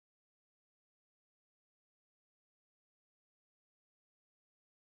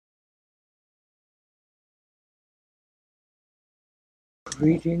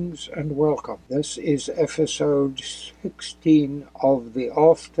Greetings and welcome. This is episode 16 of the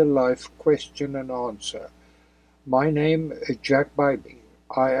Afterlife Question and Answer. My name is Jack Bybee.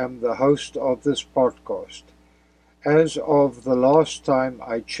 I am the host of this podcast. As of the last time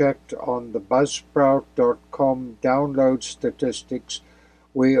I checked on the buzzsprout.com download statistics,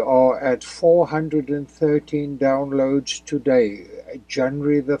 we are at 413 downloads today,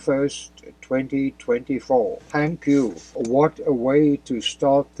 January the 1st, 2024. Thank you. What a way to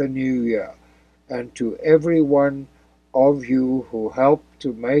start the new year. And to every one of you who helped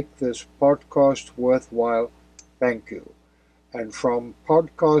to make this podcast worthwhile, thank you. And from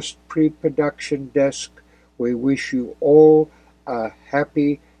Podcast Pre-Production Desk, we wish you all a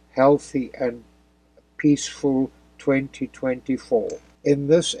happy, healthy, and peaceful 2024. In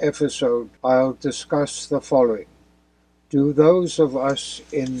this episode, I'll discuss the following. Do those of us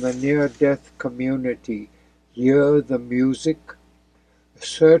in the near-death community hear the music?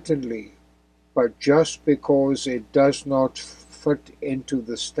 Certainly, but just because it does not fit into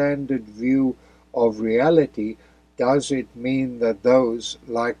the standard view of reality, does it mean that those,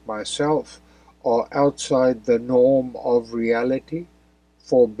 like myself, are outside the norm of reality,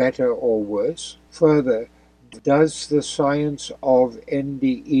 for better or worse? Further, does the science of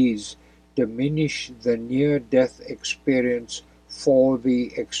NDEs diminish the near-death experience for the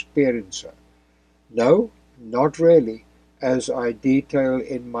experiencer? No, not really, as I detail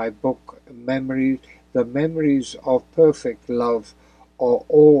in my book, The Memories of Perfect Love are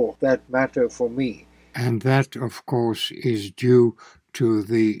all that matter for me. And that, of course, is due to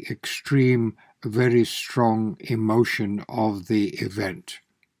the extreme, very strong emotion of the event.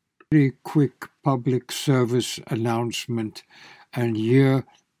 Very quick public service announcement, and here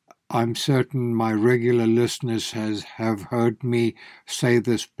I'm certain my regular listeners have heard me say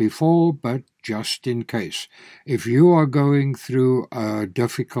this before, but just in case. If you are going through a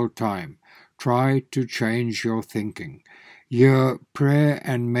difficult time, try to change your thinking. Your prayer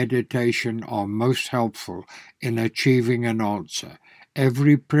and meditation are most helpful in achieving an answer.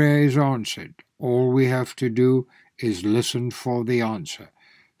 Every prayer is answered. All we have to do is listen for the answer.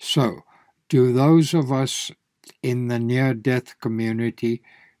 So, do those of us in the near-death community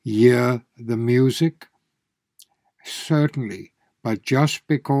hear the music? Certainly, but just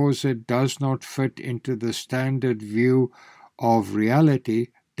because it does not fit into the standard view of reality,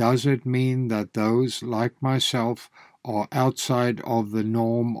 does it mean that those, like myself, are outside of the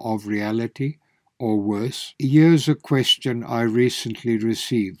norm of reality, or worse? Here's a question I recently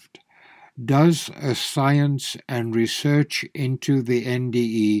received. Does a science and research into the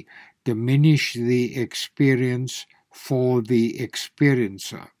NDE diminish the experience for the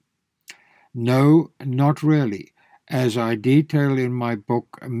experiencer? No, not really. As I detail in my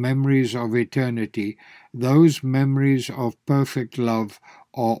book, Memories of Eternity, those memories of perfect love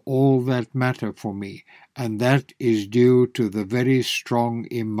are all that matter for me, and that is due to the very strong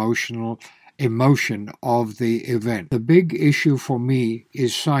emotion of the event. The big issue for me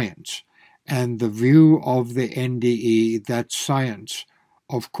is science, and the view of the NDE that science,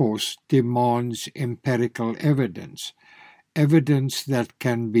 of course, demands empirical evidence that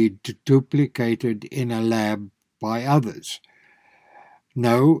can be duplicated in a lab by others.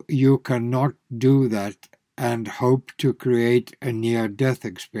 No, you cannot do that and hope to create a near-death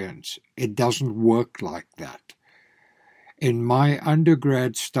experience. It doesn't work like that. In my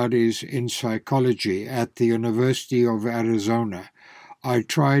undergrad studies in psychology at the University of Arizona, I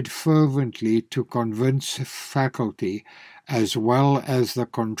tried fervently to convince faculty as well as the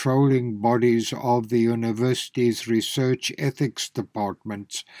controlling bodies of the university's research ethics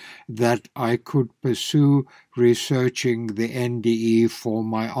departments that I could pursue researching the NDE for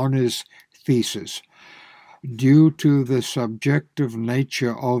my honors thesis. Due to the subjective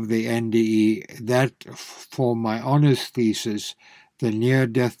nature of the NDE, that for my honors thesis, the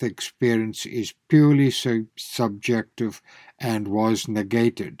near-death experience is purely subjective and was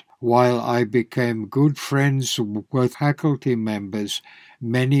negated. While I became good friends with faculty members,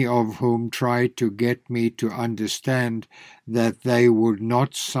 many of whom tried to get me to understand that they would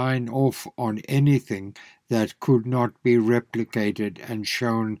not sign off on anything that could not be replicated and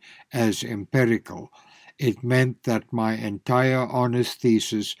shown as empirical, it meant that my entire honors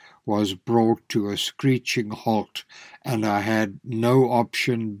thesis was brought to a screeching halt, and I had no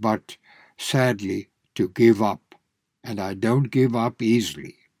option but, sadly, to give up. And I don't give up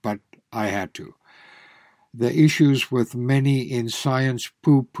easily, but I had to. The issues with many in science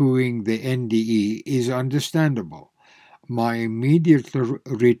poo-pooing the NDE is understandable. My immediate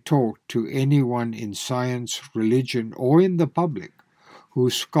retort to anyone in science, religion, or in the public who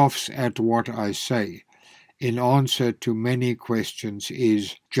scoffs at what I say in answer to many questions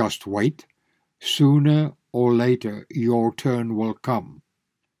is just wait. Sooner or later your turn will come.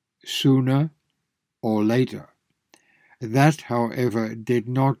 Sooner or later. That, however, did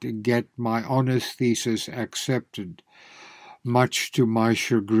not get my honors thesis accepted, much to my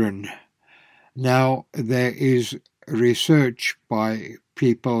chagrin. Now, there is research by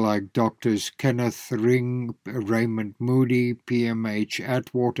people like Doctors Kenneth Ring, Raymond Moody, PMH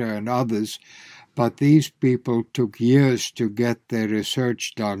Atwater, and others, but these people took years to get their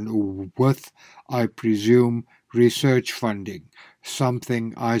research done with, I presume, research funding,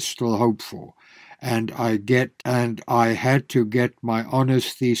 something I still hope for. And I had to get my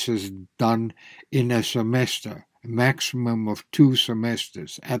honors thesis done in a semester, maximum of 2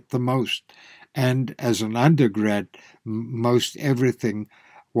 semesters at the most. And as an undergrad, most everything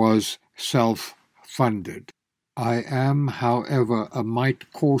was self-funded. I am, however, a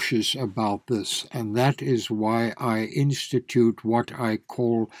mite cautious about this, and that is why I institute what I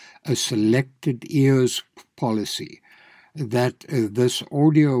call a selected ears policy, that this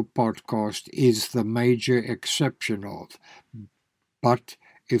audio podcast is the major exception of. But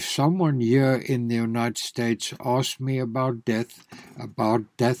if someone here in the United States asks me about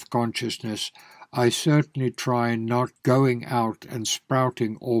death consciousness, I certainly try not going out and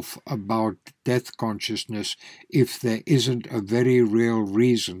sprouting off about death consciousness if there isn't a very real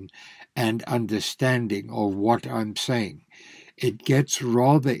reason and understanding of what I'm saying. It gets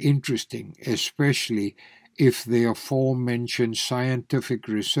rather interesting, especially if the aforementioned scientific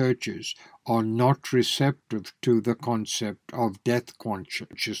researchers are not receptive to the concept of death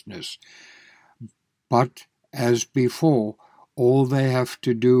consciousness. But, as before, all they have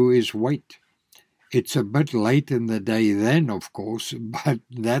to do is wait. It's a bit late in the day then, of course, but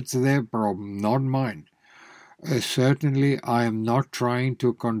that's their problem, not mine. Certainly I am not trying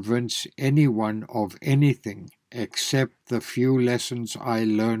to convince anyone of anything except the few lessons I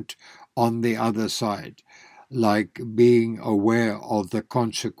learnt on the other side, like being aware of the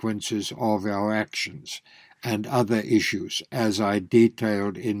consequences of our actions and other issues, as I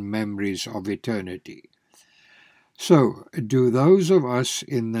detailed in Memories of Eternity. So, do those of us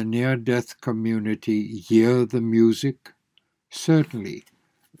in the near-death community hear the music? Certainly.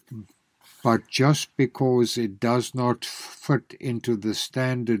 But just because it does not fit into the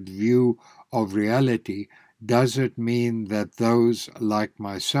standard view of reality, does it mean that those, like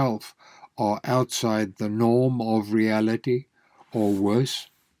myself, are outside the norm of reality, or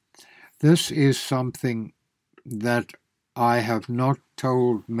worse? This is something that I have not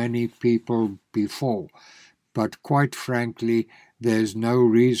told many people before, but quite frankly, there's no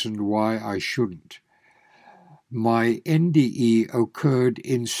reason why I shouldn't. My NDE occurred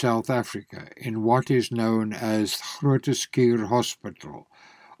in South Africa, in what is known as Grooteskier Hospital,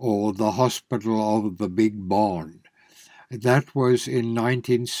 or the Hospital of the Big Barn. That was in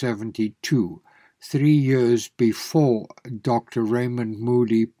 1972, 3 years before Dr. Raymond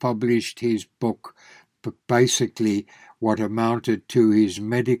Moody published his book, basically what amounted to his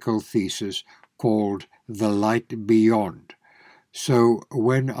medical thesis called The Light Beyond. So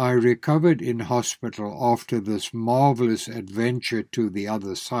when I recovered in hospital after this marvelous adventure to the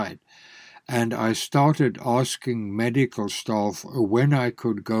other side, and I started asking medical staff when I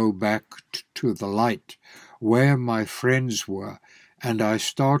could go back to the light, where my friends were, and I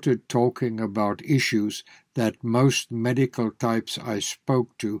started talking about issues that most medical types I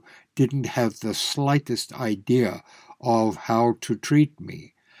spoke to didn't have the slightest idea of how to treat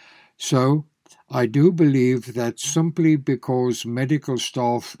me. So I do believe that simply because medical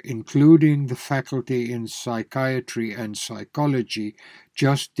staff, including the faculty in psychiatry and psychology,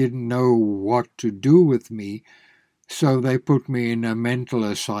 just didn't know what to do with me, so they put me in a mental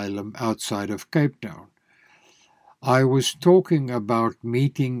asylum outside of Cape Town. I was talking about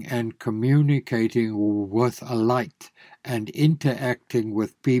meeting and communicating with a light and interacting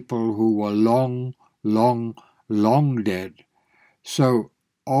with people who were long, long, long dead. So,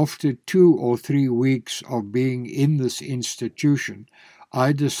 after 2 or 3 weeks of being in this institution,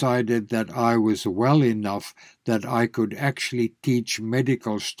 I decided that I was well enough that I could actually teach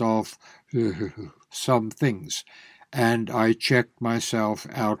medical staff some things, and I checked myself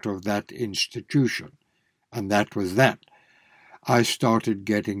out of that institution. And that was that. I started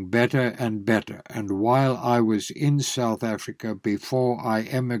getting better and better, and while I was in South Africa before I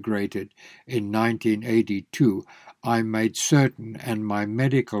emigrated in 1982, I made certain, and my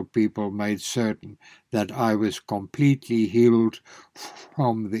medical people made certain, that I was completely healed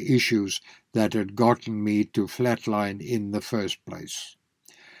from the issues that had gotten me to flatline in the first place.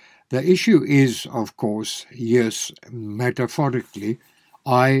 The issue is, of course, yes, metaphorically,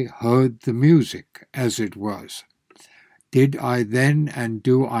 I heard the music, as it was. Did I then and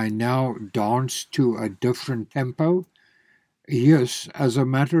do I now dance to a different tempo? Yes, as a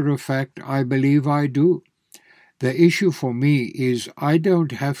matter of fact, I believe I do. The issue for me is I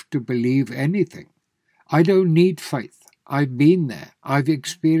don't have to believe anything. I don't need faith. I've been there. I've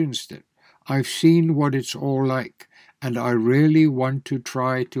experienced it. I've seen what it's all like, and I really want to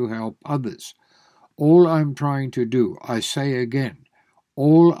try to help others. All I'm trying to do, I say again,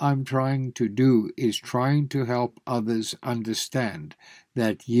 all I'm trying to do is trying to help others understand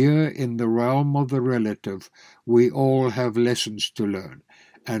that here in the realm of the relative, we all have lessons to learn,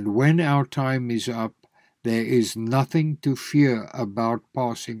 and when our time is up, there is nothing to fear about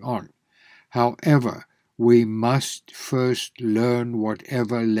passing on. However, we must first learn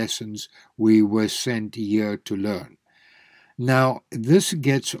whatever lessons we were sent here to learn. Now, this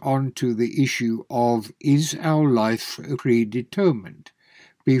gets on to the issue of, is our life predetermined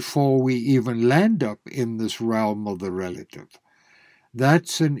before we even land up in this realm of the relative?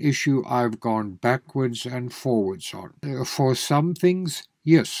 That's an issue I've gone backwards and forwards on. For some things,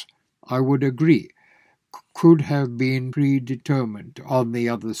 yes, I would agree, could have been predetermined on the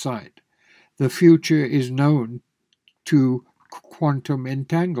other side. The future is known to quantum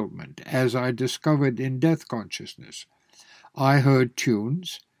entanglement, as I discovered in Death Consciousness. I heard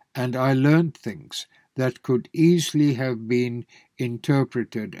tunes, and I learned things that could easily have been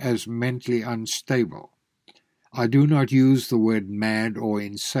interpreted as mentally unstable. I do not use the word mad or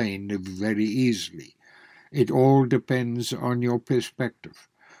insane very easily. It all depends on your perspective.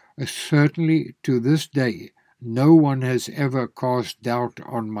 Certainly, to this day, no one has ever cast doubt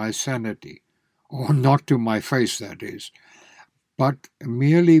on my sanity, or not to my face, that is, but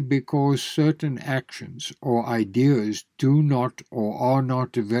merely because certain actions or ideas do not or are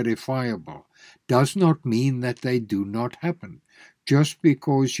not verifiable does not mean that they do not happen. Just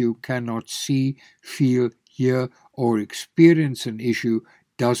because you cannot see, feel, hear, or experience an issue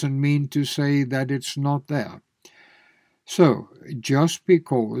doesn't mean to say that it's not there. So, just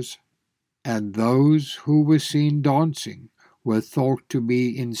because, and those who were seen dancing were thought to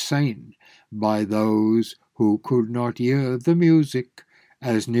be insane by those who could not hear the music,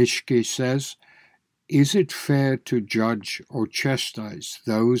 as Nietzsche says, is it fair to judge or chastise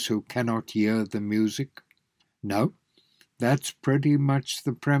those who cannot hear the music? No, that's pretty much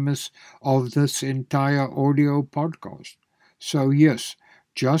the premise of this entire audio podcast. So yes,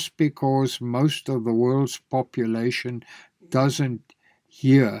 just because most of the world's population doesn't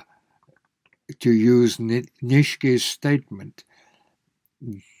hear, to use Nietzsche's statement,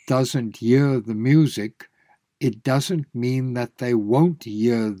 doesn't hear the music, it doesn't mean that they won't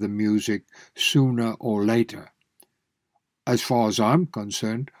hear the music sooner or later. As far as I'm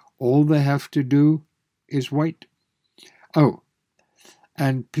concerned, all they have to do is wait. Oh,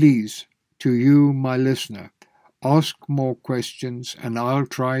 and please, to you, my listener, ask more questions and I'll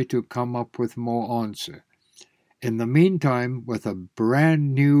try to come up with more answer. In the meantime, with a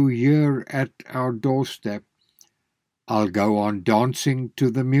brand new year at our doorstep, I'll go on dancing to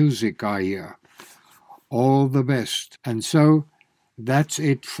the music I hear. All the best. And so that's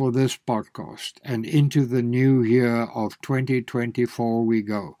it for this podcast. And into the new year of 2024 we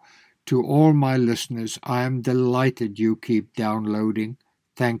go. To all my listeners, I am delighted you keep downloading.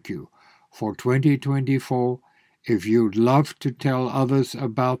 Thank you. For 2024, if you'd love to tell others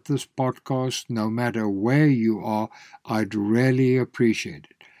about this podcast, no matter where you are, I'd really appreciate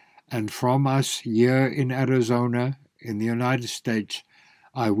it. And from us here in Arizona, in the United States,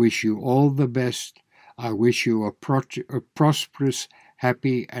 I wish you all the best. I wish you a prosperous,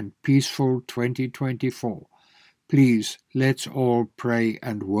 happy, and peaceful 2024. Please, let's all pray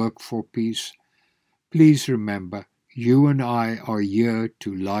and work for peace. Please remember, you and I are here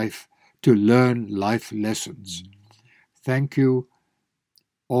to learn life lessons. Thank you.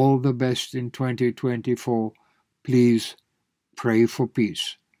 All the best in 2024. Please pray for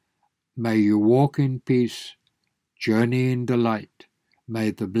peace. May you walk in peace, journey in delight.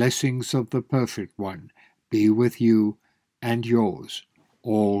 May the blessings of the Perfect One be with you and yours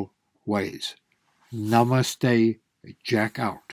always. Namaste, Jack out.